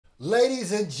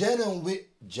Ladies and gentlemen,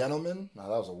 now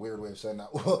that was a weird way of saying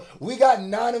that. We got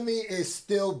Nanami is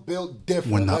still built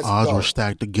different. When the odds were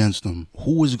stacked against them,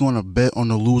 who was going to bet on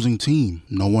the losing team?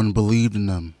 No one believed in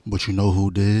them, but you know who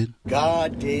did?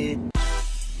 God did.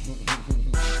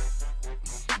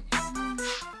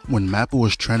 When Mappa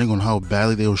was trending on how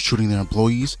badly they were treating their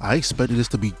employees, I expected this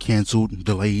to be cancelled,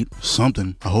 delayed,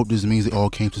 something. I hope this means they all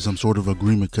came to some sort of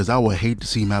agreement, because I would hate to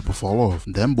see Mappa fall off.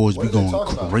 Them boys be going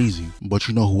crazy. But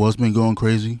you know who else been going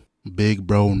crazy? Big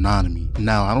bro Nanami.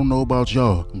 Now, I don't know about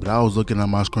y'all, but I was looking at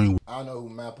my screen. I don't know who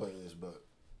Mappa is, but,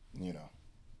 you know.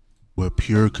 With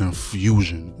pure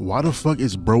confusion. Why the fuck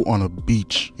is bro on a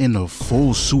beach in a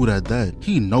full suit at that?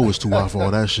 He know it's too hot for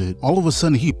all that shit. All of a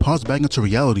sudden he pops back into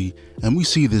reality and we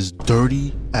see this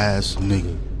dirty ass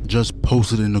nigga just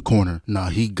posted in the corner. Nah,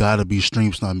 he gotta be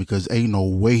stream sniping because ain't no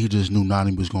way he just knew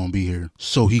Nanami was gonna be here.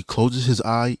 So he closes his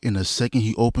eye and the second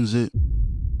he opens it,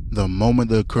 the moment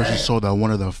the Cursors saw that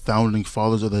one of the founding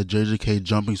fathers of the JJK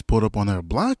jumpings put up on their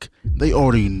block, they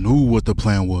already knew what the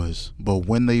plan was. But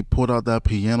when they put out that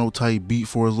piano type beat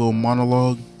for his little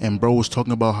monologue, and bro was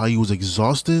talking about how he was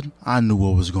exhausted, I knew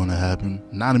what was gonna happen.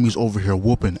 Nanami's over here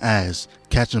whooping ass,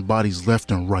 catching bodies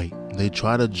left and right. They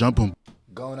try to jump him.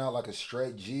 Going out like a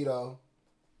straight G though.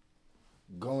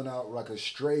 Going out like a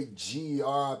straight G,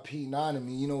 R.I.P.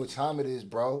 Nanami. You know what time it is,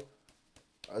 bro.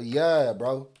 Yeah,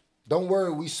 bro. Don't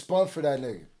worry, we spun for that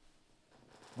nigga.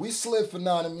 We slid for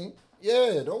Nanami.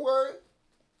 Yeah, don't worry.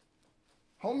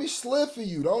 Homie slid for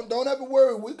you. Don't ever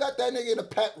worry. We got that nigga in the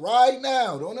pack right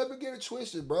now. Don't ever get it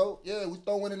twisted, bro. Yeah, we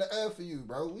throwing in the air for you,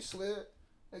 bro. We slid.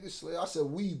 Nigga slid. I said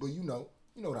we, but you know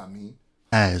what I mean.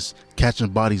 As catching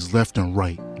bodies left and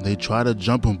right. They try to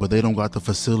jump him, but they don't got the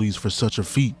facilities for such a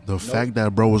feat. The fact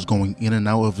that bro was going in and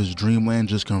out of his dreamland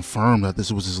just confirmed that this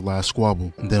was his last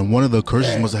squabble. Then one of the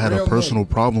Cursors must have had a personal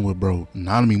problem with bro.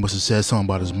 Nanami must have said something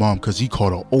about his mom because he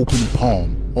caught an open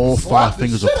palm, all 5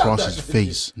 fingers across his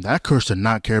face. That curse did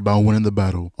not care about winning the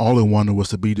battle. All it wanted was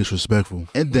to be disrespectful.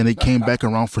 And then it came back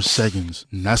around for seconds.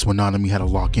 And that's when Nanami had to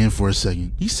lock in for a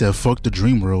second. He said, fuck the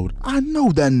dream road. I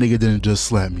know that nigga didn't just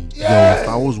slap me. Yo, if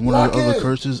I was one of the other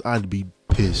Cursors, I'd be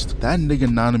pissed. That nigga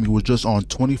Nanami was just on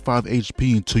 25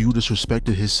 HP until you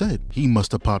disrespected his set. He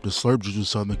must have popped a slurp juice or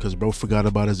something because bro forgot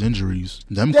about his injuries.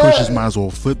 Them Cursors might as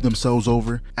well flip themselves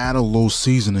over, add a little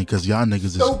seasoning because y'all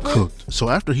niggas is cooked. So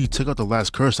after he took out the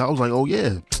last curse, I was like, oh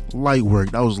yeah, light work.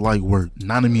 That was light work.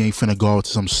 Nanami ain't finna go out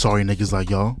to some sorry niggas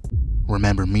like y'all.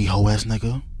 Remember me, hoe ass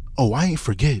nigga? Oh, I ain't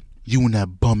forget. You and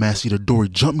that bum ass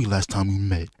Itadori jumped me last time we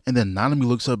met. And then Nanami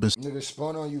looks up and niggas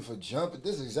spun on you for jumping.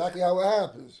 This is exactly how it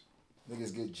happens.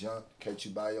 Niggas get jumped, catch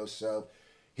you by yourself.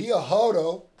 He a hoe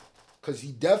though, cause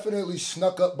he definitely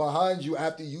snuck up behind you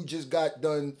after you just got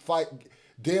done fight.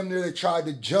 Damn near they tried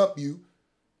to jump you.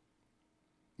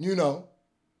 You know,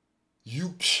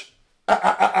 you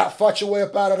fought your way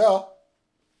up out of there.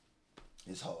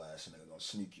 This hoe ass nigga gonna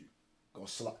sneak you,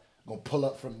 gonna pull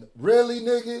up from the, really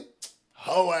nigga.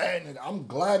 Oh, hey, nigga, I'm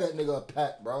glad that nigga a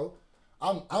pack, bro.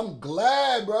 I'm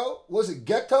glad, bro. Was it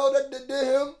Ghetto that did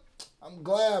him? I'm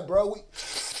glad, bro.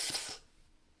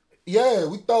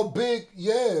 We throw big,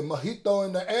 mojito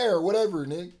in the air, whatever,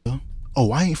 nigga.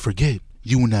 Oh, I ain't forget.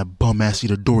 You and that bum ass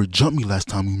Itadori jumped me last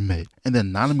time we met. And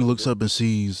then Nanami looks up and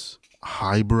sees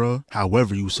Hybra,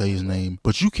 however you say his name.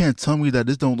 But you can't tell me that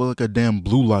this don't look like a damn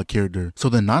Blue Lock character. So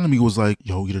then Nanami was like,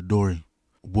 yo, Itadori,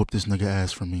 whoop this nigga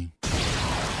ass for me.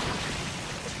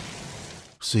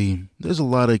 See, there's a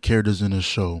lot of characters in this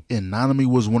show, and Nanami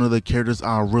was one of the characters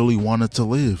I really wanted to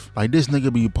live. Like this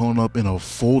nigga be pulling up in a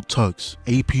full tux,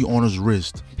 AP on his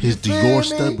wrist, his Dior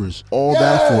steppers, all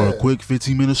that for a quick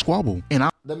 15-minute squabble. And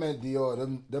them ain't Dior,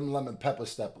 them lemon pepper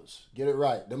steppers. Get it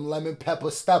right, them lemon pepper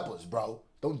steppers, bro.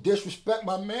 Don't disrespect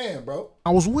my man, bro.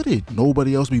 I was with it.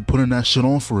 Nobody else be putting that shit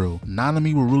on for real.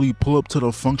 Nanami would really pull up to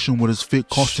the function with his fit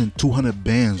costing 200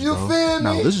 bands, bro. You feel me?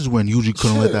 Now, this is when Yuji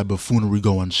couldn't let that buffoonery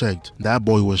go unchecked. That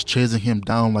boy was chasing him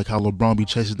down like how LeBron be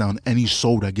chasing down any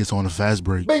soul that gets on a fast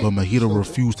break. But Mahito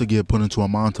refused to get put into a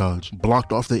montage.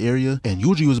 Blocked off the area, and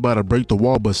Yuji was about to break the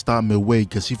wall but stopped midway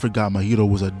because he forgot Mahito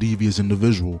was a devious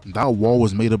individual. That wall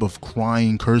was made up of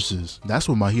crying curses. That's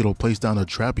when Mahito placed down a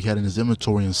trap he had in his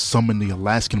inventory and summoned the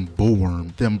Alaskan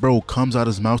bullworm. Then bro comes out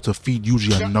his mouth to feed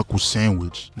Yuji a knuckle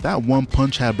sandwich. That one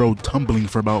punch had bro tumbling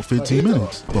for about 15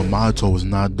 minutes. But Mahito was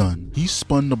not done. He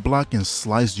spun the block and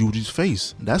sliced Yuji's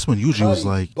face. That's when Yuji was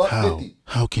like,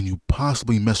 how can you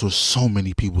possibly mess with so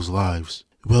many people's lives?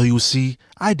 Well, you see,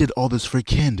 I did all this for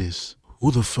Candace.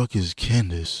 Who the fuck is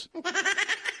Candace?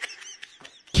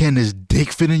 Can this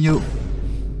dick fit in you?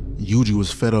 Yuji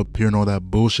was fed up hearing all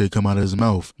that bullshit come out of his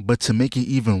mouth. But to make it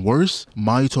even worse,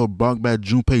 Mahito brought back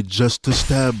Junpei just to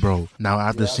stab bro. Now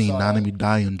after seeing Nanami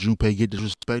die and Junpei get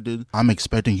disrespected, I'm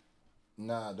expecting...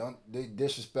 Nah, they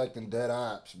disrespecting dead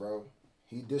ops, bro.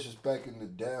 He disrespecting the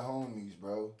dead homies,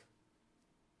 bro.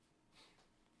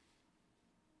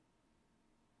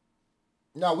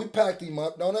 Nah, we packed him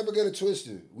up. Don't ever get it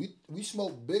twisted. We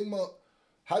smoked Big Mo.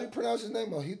 How do you pronounce his name?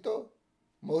 Mojito?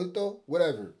 Mojito?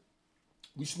 Whatever.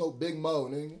 We smoked Big Mo,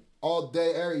 nigga. All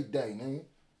day, every day, nigga.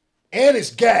 And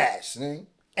it's gas, nigga.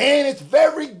 And it's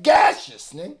very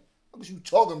gaseous, nigga. What you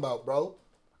talking about, bro?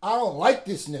 I don't like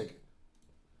this nigga.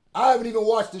 I haven't even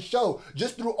watched the show.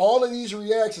 Just through all of these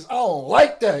reactions, I don't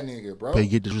like that nigga, bro. They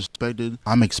get disrespected.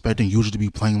 I'm expecting Yuji to be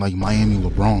playing like Miami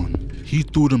LeBron. He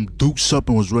threw them dukes up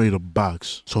and was ready to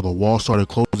box. So the wall started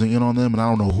closing in on them, and I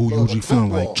don't know who Yuji feeling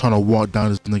like trying to walk down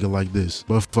this nigga like this.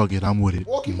 But fuck it, I'm with it.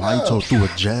 Mahito threw a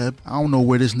jab. I don't know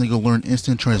where this nigga learned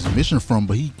instant transmission from,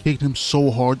 but he kicked him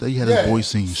so hard that he had his voice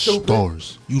saying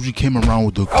stars. Yuji came around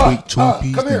with a quick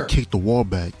two-piece and kicked the wall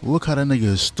back. Look how that nigga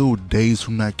is still dazed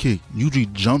from that kick.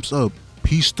 Yuji jumps up,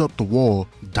 pieced up the wall,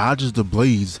 dodges the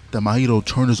blades, then Mahito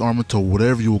turned his arm into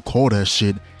whatever you will call that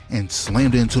shit and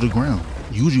slammed it into the ground.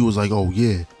 Yuji was like, oh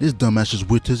yeah, this dumbass just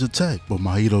whipped his attack. But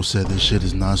Mahito said this shit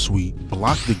is not sweet.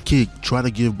 Blocked the kick, tried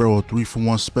to give bro a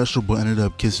 3-for-1 special, but ended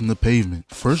up kissing the pavement.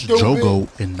 First Jogo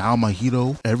and now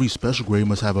Mahito, every special grade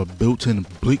must have a built-in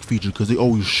blick feature because they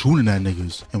always shooting at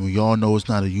niggas. And we all know it's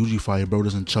not a Yuji fight, bro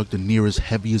doesn't chuck the nearest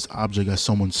heaviest object at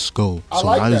someone's skull.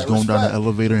 So now he's going down the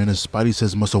elevator and his spidey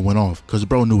sense must have went off because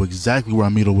bro knew exactly where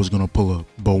Mahito was gonna pull up.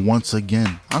 But once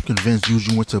again, I'm convinced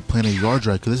Yuji went to Planet Yard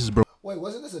Drag because this is bro. Wait,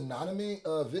 wasn't this a Nanami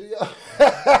video?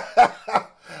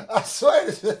 I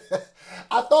swear,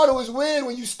 I thought it was weird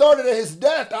when you started at his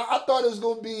death. I thought it was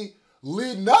going to be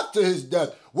leading up to his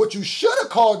death. What you should have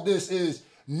called this is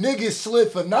niggas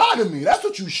slid for Nanami. That's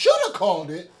what you should have called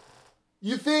it.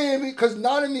 You feel me? Because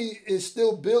Nanami is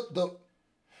still built the...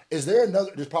 Is there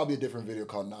another... There's probably a different video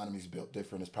called Nanami's Built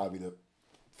Different. It's probably the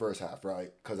first half,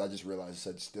 right? Because I just realized it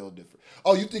said still different.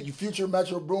 Oh, you think you future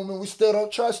Metro Boomin? We still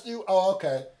don't trust you? Oh,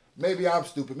 okay. Maybe I'm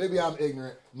stupid. Maybe I'm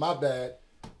ignorant. My bad.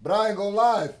 But I ain't gonna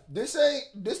lie. This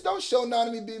don't show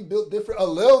Nanami being built different a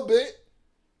little bit.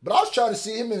 But I was trying to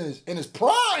see him in his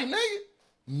prime, nigga.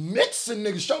 Mixing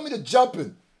niggas. Show me the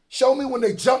jumping. Show me when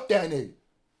they jumped that nigga.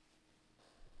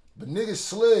 But niggas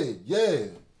slid, yeah.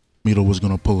 Mahito was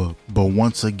gonna pull up. But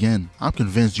once again, I'm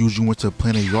convinced Yuji went to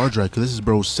Planet Yard Drag because this is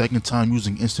bro's second time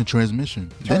using instant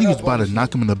transmission. Then he was about to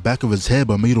knock him in the back of his head,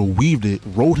 but Mahito weaved it,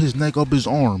 rolled his neck up his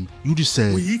arm. Yuji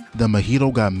said that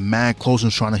Mahito got mad close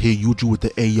and trying to hit Yuji with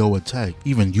the AO attack.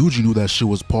 Even Yuji knew that shit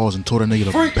was paused and told that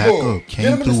nigga to back up.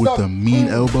 Came through with the mean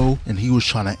elbow and he was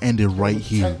trying to end it right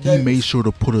here. He made sure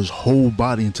to put his whole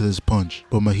body into this punch.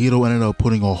 But Mahito ended up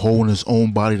putting a hole in his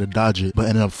own body to dodge it, but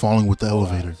ended up falling with the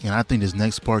elevator. And I think this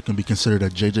next part can be considered a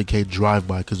JJK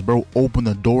drive-by because bro opened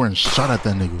the door and shot at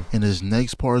that nigga. And this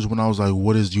next part is when I was like,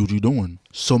 what is Yuji doing?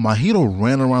 So Mahito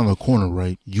ran around the corner,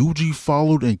 right? Yuji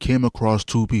followed and came across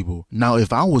two people. Now,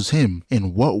 if I was him,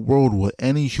 in what world would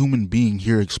any human being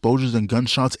hear explosions and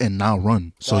gunshots and not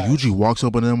run? So Yuji walks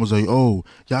up and then was like, oh,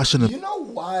 y'all shouldn't. You know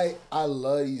why I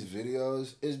love these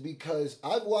videos? Is because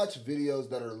I've watched videos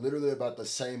that are literally about the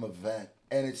same event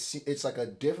and it's like a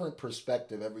different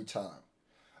perspective every time.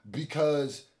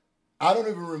 Because I don't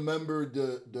even remember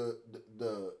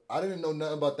I didn't know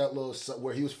nothing about that little,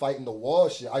 where he was fighting the wall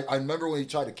shit. I remember when he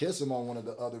tried to kiss him on one of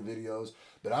the other videos,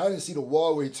 but I didn't see the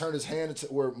wall where he turned his hand,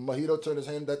 where Mahito turned his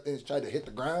hand, that thing tried to hit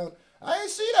the ground. I didn't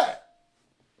see that.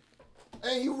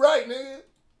 Ain't you right, nigga?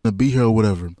 To be here or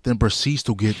whatever, then proceeds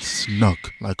to get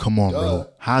snuck. Like, come on, bro.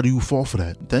 How do you fall for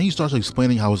that? Then he starts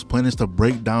explaining how his plan is to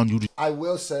break down Yuji. I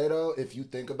will say though, if you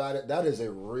think about it, that was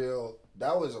a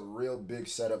real big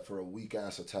setup for a weak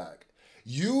ass attack.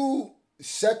 You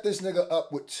set this nigga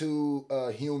up with two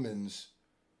humans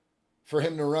for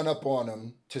him to run up on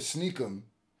him, to sneak him.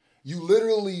 You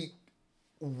literally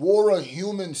wore a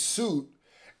human suit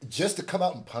just to come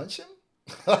out and punch him?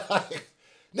 Like,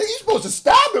 nigga, you supposed to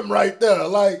stab him right there.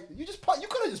 Like, you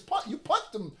could have just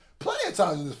punched him plenty of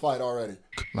times in this fight already.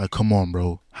 Like, come on,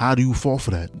 bro. How do you fall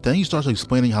for that? Then he starts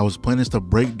explaining how his plan is to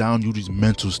break down Yuji's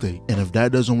mental state. And if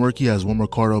that doesn't work, he has one more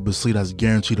card up his sleeve that's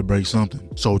guaranteed to break something.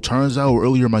 So it turns out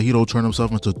earlier Mahito turned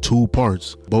himself into two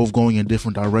parts, both going in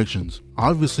different directions.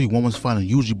 Obviously, one was fighting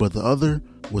Yuji, but the other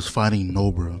was fighting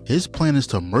Nobra. His plan is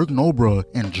to murk Nobra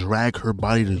and drag her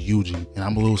body to Yuji. And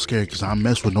I'm a little scared because I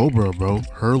mess with Nobra, bro.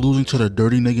 Her losing to the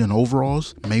dirty nigga in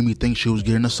overalls made me think she was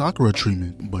getting a Sakura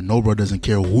treatment. But Nobra doesn't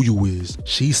care who you is.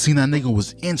 She seen that nigga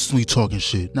was instantly talking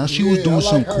shit. Now she was doing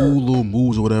some cool little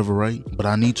moves or whatever, right? But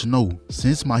I need to know,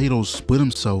 since Mahito split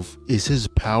himself, is his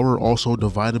power also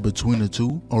divided between the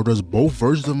two? Or does both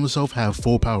versions of himself have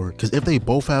full power? Because if they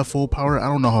both have full power, I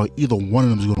don't know how either one of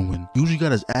them is gonna win. Usually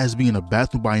got his ass being in a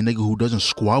bathroom by a nigga who doesn't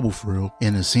squabble for real.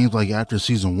 And it seems like after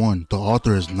season 1, the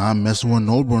author is not messing with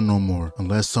Nobra no more,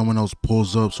 unless someone else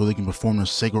pulls up so they can perform the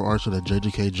sacred arts of the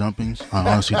JJK jumpings. I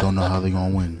honestly don't know how they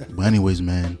gonna win. But anyways,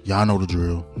 man, y'all know the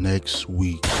drill. Next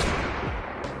week.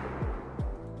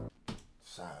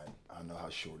 Sorry, I know how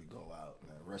Shorty go out,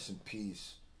 man. Rest in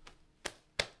peace.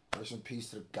 Rest in peace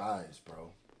to the guys,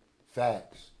 bro.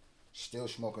 Facts. Still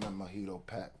smoking that mojito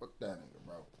pack. Fuck that nigga,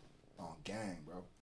 bro. On gang, bro.